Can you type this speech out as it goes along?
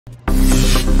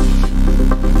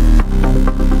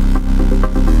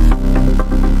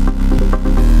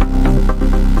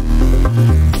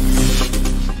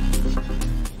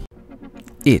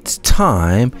It's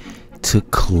time to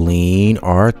clean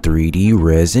our 3D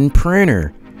resin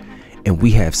printer. And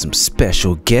we have some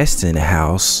special guests in the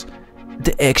house,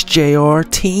 the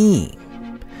XJR team.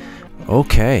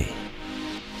 Okay,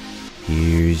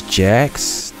 here's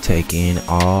Jax taking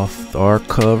off our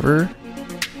cover.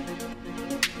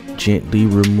 Gently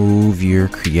remove your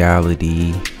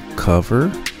Creality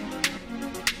cover.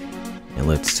 And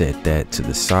let's set that to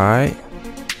the side.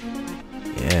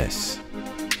 Yes.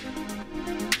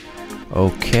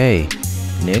 Okay,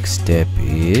 next step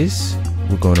is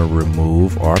we're going to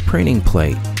remove our printing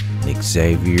plate. Nick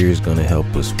Xavier is going to help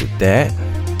us with that.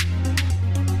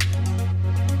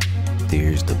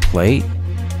 There's the plate.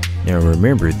 Now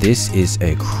remember, this is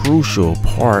a crucial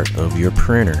part of your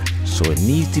printer, so it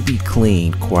needs to be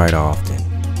cleaned quite often.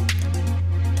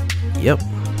 Yep.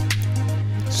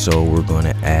 So we're going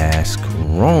to ask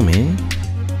Roman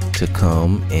to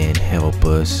come and help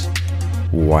us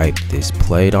wipe this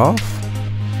plate off.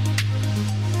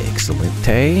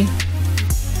 Excelente.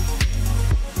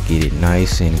 Get it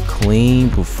nice and clean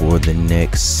before the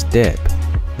next step.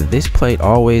 This plate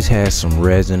always has some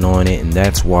resin on it, and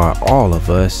that's why all of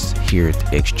us here at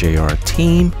the XJR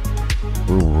team,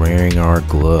 we're wearing our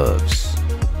gloves.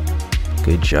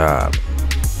 Good job.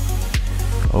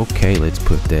 Okay, let's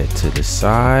put that to the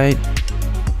side.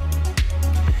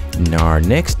 Now our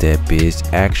next step is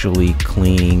actually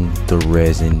cleaning the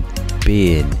resin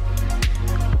bed,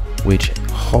 which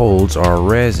holds our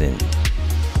resin.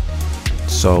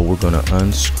 So we're going to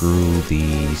unscrew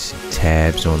these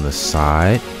tabs on the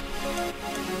side,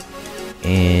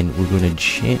 and we're going to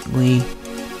gently,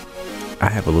 I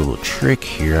have a little trick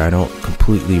here. I don't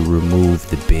completely remove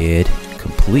the bed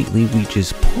completely. We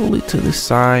just pull it to the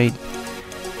side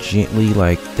gently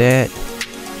like that,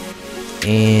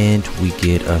 and we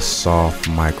get a soft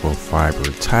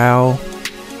microfiber towel,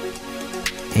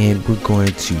 and we're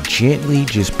going to gently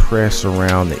just press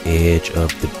around the edge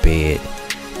of the bed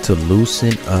to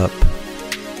loosen up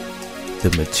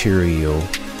the material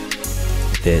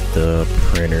that the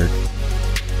printer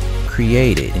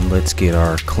created. And let's get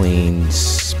our clean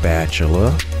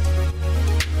spatula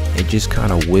and just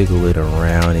kind of wiggle it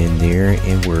around in there,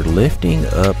 and we're lifting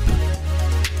up,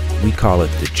 we call it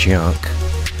the junk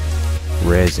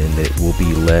resin that will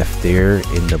be left there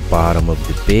in the bottom of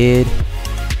the bed.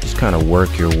 Just kind of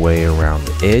work your way around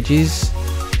the edges,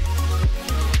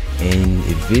 and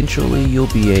eventually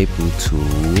you'll be able to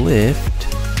lift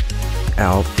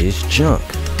out this junk.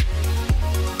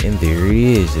 And there it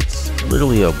is. It's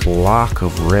literally a block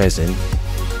of resin,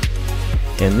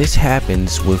 and this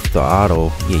happens with the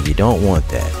auto. Yeah, you don't want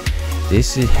that.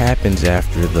 This happens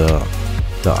after the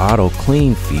auto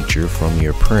clean feature from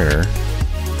your printer,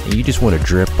 and you just want to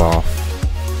drip off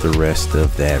the rest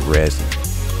of that resin.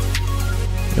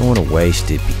 You don't want to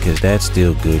waste it because that's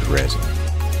still good resin.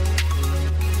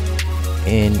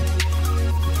 And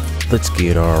let's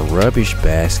get our rubbish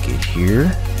basket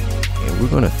here, and we're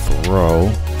going to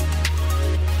throw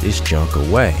this junk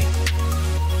away.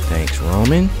 Thanks,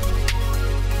 Roman.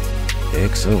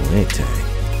 Excelente.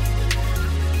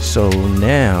 So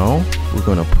now we're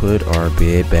going to put our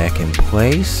bed back in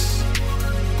place.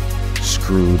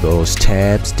 Screw those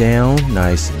tabs down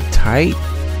nice and tight.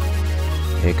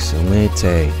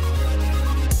 Excelente.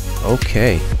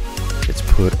 Okay, let's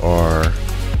put our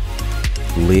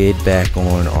lid back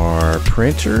on our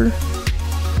printer.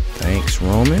 Thanks,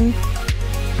 Roman.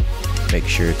 Make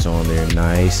sure it's on there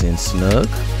nice and snug.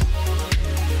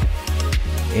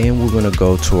 And we're going to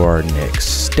go to our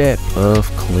next step of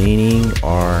cleaning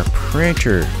our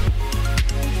printer.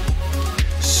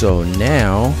 So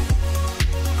now,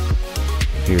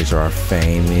 here's our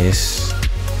famous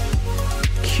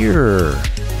cure.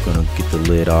 Gonna get the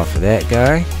lid off of that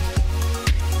guy.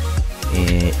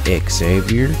 And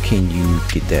Xavier, can you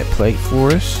get that plate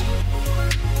for us?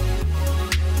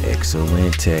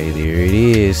 Excelente, there it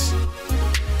is.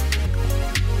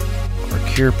 Our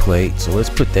cure plate. So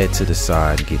let's put that to the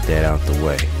side and get that out the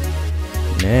way.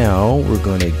 Now we're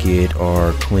gonna get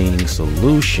our cleaning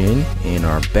solution in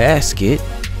our basket.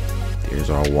 There's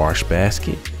our wash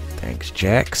basket. Thanks,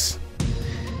 Jax.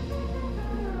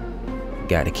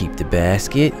 Got to keep the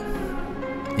basket,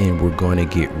 and we're going to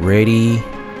get ready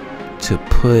to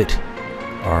put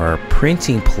our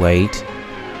printing plate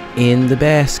in the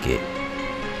basket.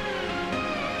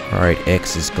 Alright,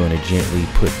 X is going to gently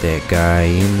put that guy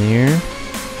in there.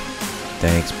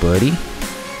 Thanks, buddy.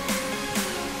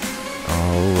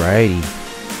 Alrighty,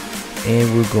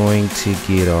 and we're going to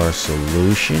get our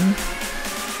solution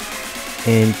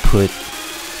and put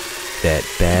that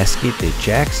basket that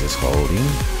Jax is holding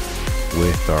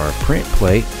with our print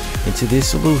plate into this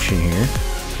solution here.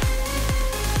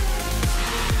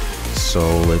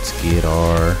 So let's get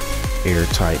our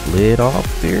airtight lid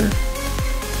off there.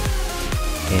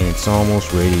 And it's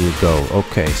almost ready to go.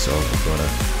 Okay, so we're gonna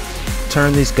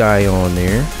turn this guy on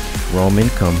there. Roman,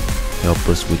 come help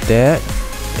us with that.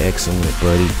 Excellent,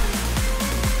 buddy.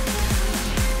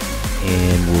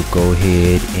 And we'll go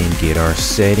ahead and get our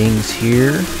settings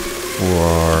here for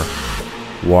our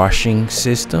washing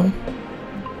system.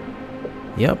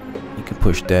 Yep, you can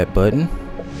push that button.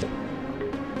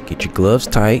 Get your gloves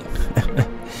tight.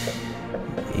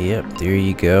 Yep, there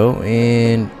you go.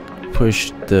 And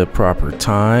push the proper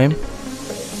time.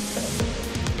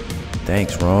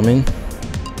 Thanks, Roman.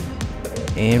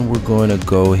 And we're going to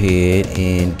go ahead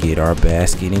and get our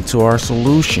basket into our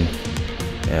solution.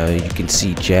 You can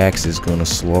see Jax is going to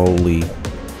slowly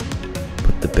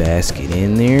put the basket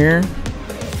in there.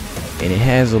 And it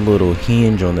has a little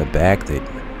hinge on the back that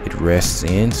it rests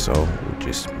in, so we'll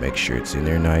just make sure it's in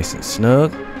there nice and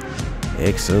snug.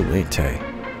 Excellent.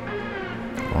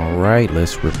 Alright,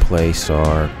 let's replace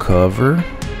our cover.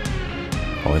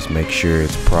 Always make sure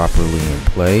it's properly in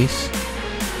place.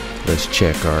 Let's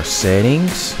check our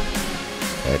settings.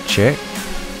 That check.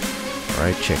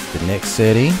 Alright, check the next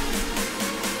setting.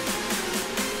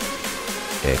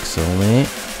 Excellent.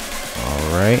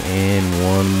 Alright, and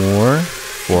one more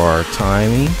for our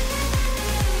timing.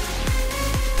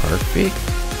 Perfect.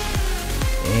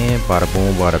 And bada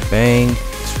boom, bada bang.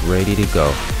 It's ready to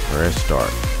go. Press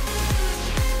start.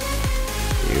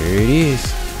 There it is.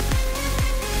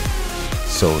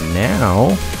 So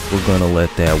now we're gonna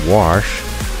let that wash,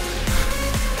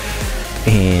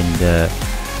 and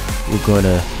we're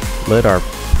gonna let our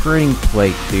printing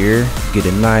plate there get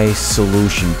a nice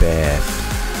solution bath.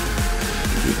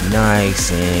 Get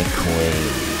nice and clean,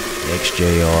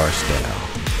 XJR style.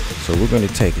 So we're gonna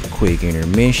take a quick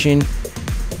intermission,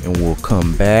 and we'll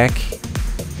come back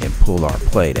and pull our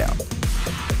plate out.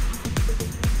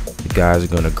 The guys are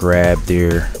gonna grab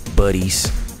their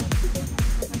buddies.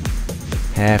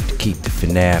 Have to keep the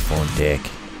FNAF on deck.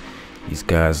 These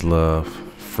guys love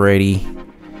Freddy,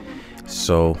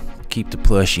 so keep the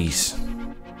plushies.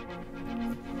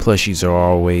 Plushies are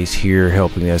always here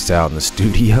helping us out in the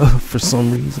studio for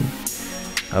some reason.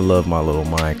 I love my little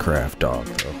Minecraft dog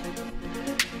though.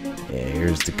 Yeah,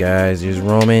 here's the guys. Here's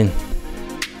Roman.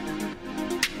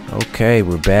 Okay,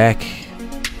 we're back.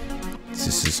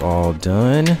 This is all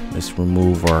done. Let's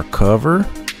remove our cover.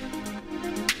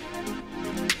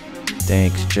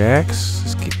 Thanks, Jax.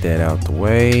 Let's get that out the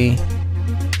way.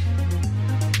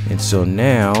 And so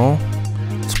now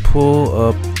let's pull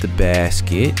up the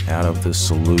basket out of the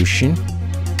solution.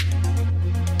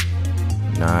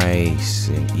 Nice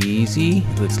and easy.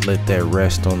 Let's let that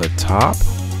rest on the top.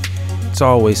 It's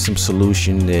always some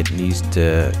solution that needs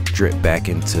to drip back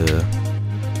into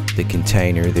the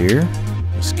container there.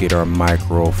 Let's get our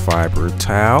microfiber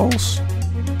towels.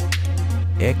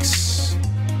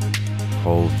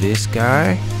 Hold this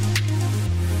guy.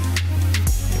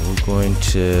 And we're going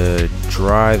to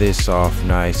dry this off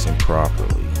nice and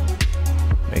properly.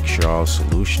 Make sure all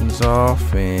solution's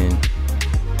off and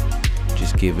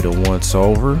just give it a once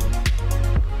over.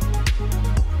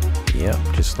 Yep,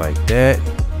 just like that.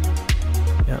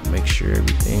 Yep, make sure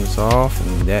everything's off.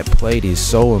 And that plate is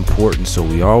so important, so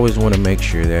we always want to make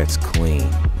sure that's clean.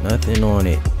 Nothing on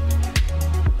it.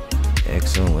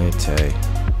 Excellent.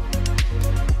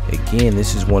 Again,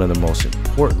 this is one of the most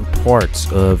important parts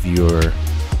of your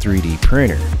 3D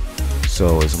printer.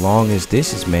 So as long as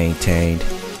this is maintained,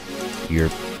 you'll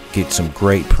get some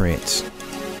great prints.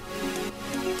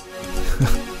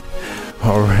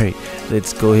 Alright,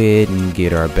 let's go ahead and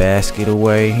get our basket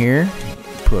away here.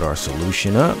 Put our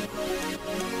solution up.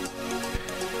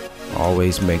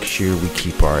 Always make sure we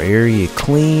keep our area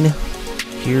clean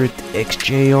here at the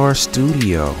XJR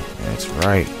studio. That's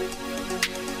right.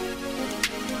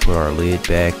 Put our lid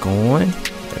back on.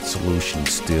 That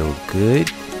solution's still good.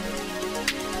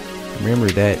 Remember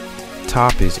that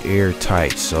top is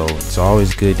airtight, so it's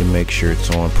always good to make sure it's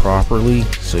on properly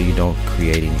so you don't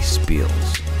create any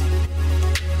spills.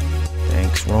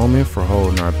 Thanks, Roman, for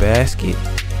holding our basket.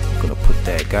 I'm gonna put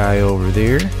that guy over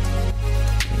there.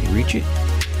 Can you reach it?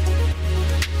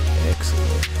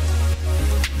 Excellent.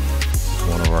 This is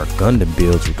one of our Gundam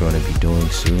builds we're gonna be doing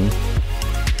soon.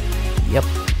 Yep.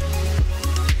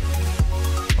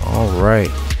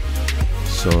 Alright,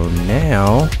 so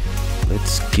now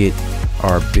let's get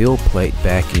our build plate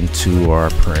back into our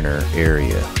printer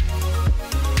area.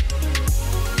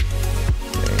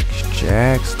 Thanks,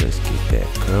 Jax. Let's get that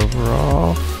cover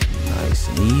off. Nice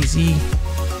and easy.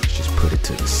 Let's just put it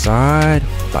to the side.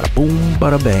 Bada boom,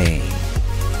 bada bang.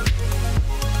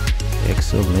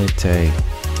 Excellent.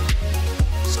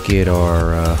 Let's get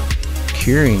our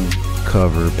securing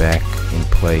cover back in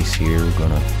place here. We're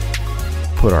gonna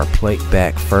put our plate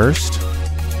back first.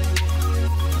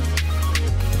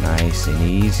 Nice and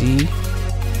easy.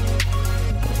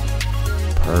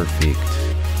 Perfect.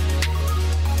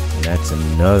 And that's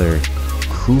another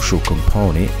crucial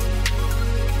component.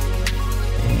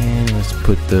 And let's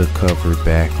put the cover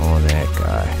back on that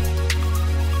guy.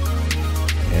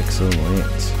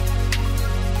 Excellent.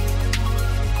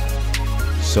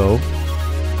 So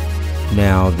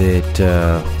now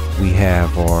that we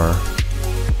have our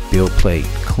build plate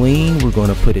clean, we're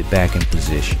going to put it back in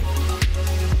position.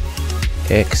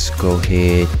 X, go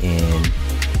ahead and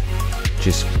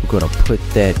we're going to put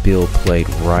that build plate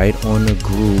right on the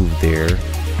groove there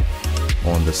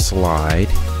on the slide.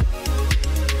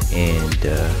 And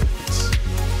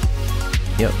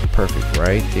yep, perfect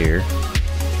right there.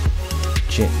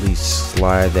 Gently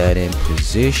slide that in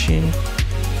position,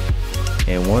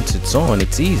 and once it's on,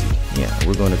 it's easy. Yeah,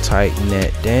 we're going to tighten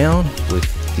that down with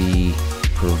the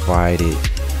provided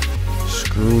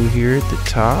screw here at the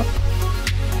top,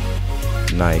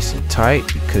 nice and tight,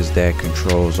 because that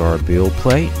controls our build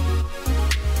plate.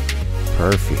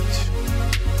 Perfect.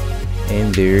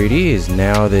 And there it is.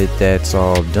 Now that that's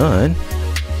all done,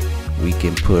 we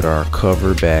can put our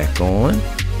cover back on.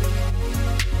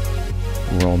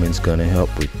 Roman's gonna help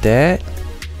with that.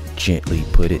 Gently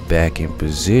put it back in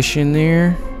position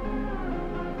there.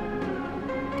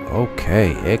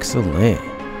 Okay, excellent.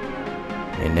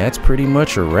 And that's pretty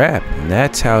much a wrap. And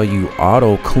that's how you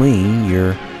auto clean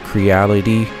your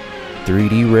Creality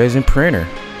 3D resin printer.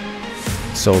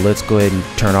 So let's go ahead and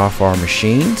turn off our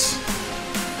machines.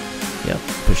 Yep,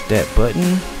 push that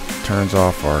button, turns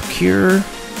off our cure.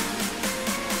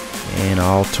 And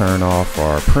I'll turn off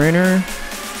our printer.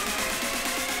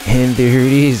 And there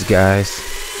it is, guys.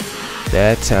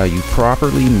 That's how you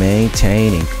properly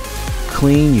maintain and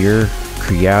clean your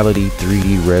Creality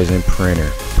 3D resin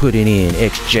printer. Put it in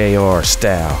XJR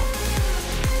style.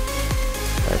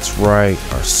 That's right,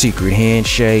 our secret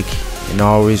handshake. And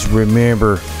always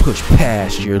remember, push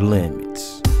past your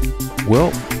limits.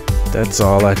 Well, that's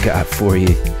all I got for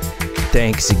you.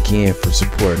 Thanks again for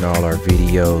supporting all our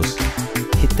videos.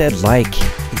 Hit that like,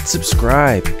 hit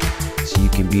subscribe, so you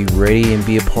can be ready and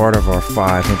be a part of our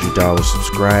 $500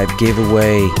 subscribe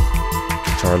giveaway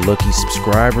to our lucky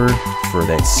subscriber for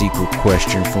that secret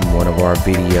question from one of our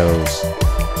videos.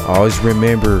 Always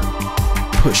remember,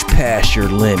 push past your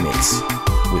limits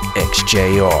with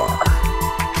XJR.